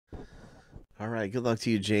All right, good luck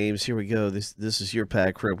to you, James. Here we go. This is your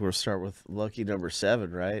pack rip. We'll start with lucky number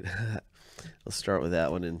 7, right? Let's start with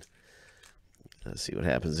that one and see what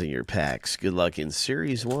happens in your packs. Good luck in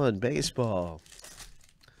Series 1 baseball.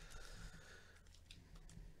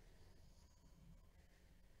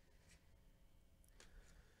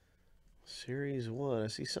 Series 1. I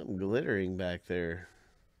see something glittering back there.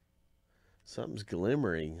 Something's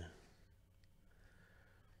glimmering.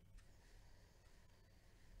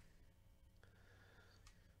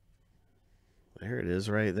 There it is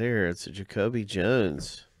right there. It's a Jacoby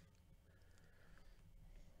Jones.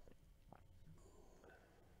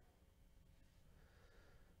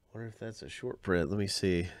 Wonder if that's a short print. Let me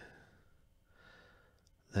see.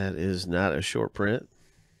 That is not a short print,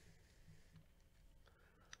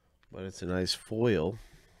 but it's a nice foil.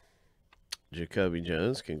 Jacoby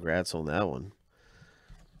Jones, congrats on that one.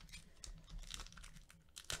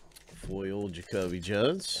 Foil Jacoby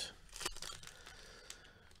Jones.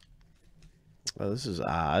 Oh, this is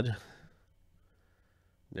odd.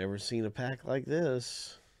 Never seen a pack like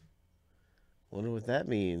this. Wonder what that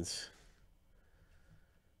means.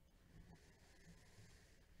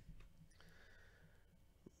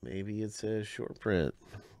 Maybe it's a short print.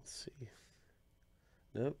 Let's see.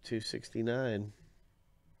 Nope, 269.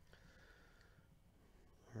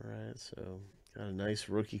 All right, so got a nice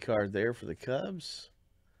rookie card there for the Cubs.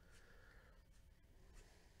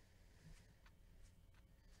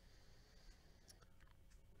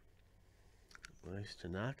 Nice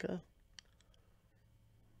Tanaka.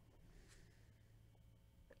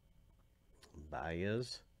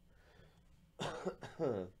 Baez.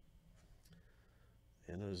 And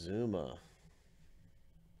Ozuma.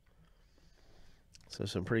 So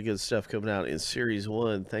some pretty good stuff coming out in Series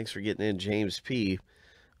 1. Thanks for getting in, James P.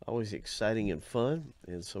 Always exciting and fun.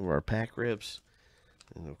 And some of our pack rips.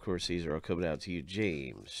 And, of course, these are all coming out to you,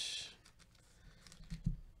 James.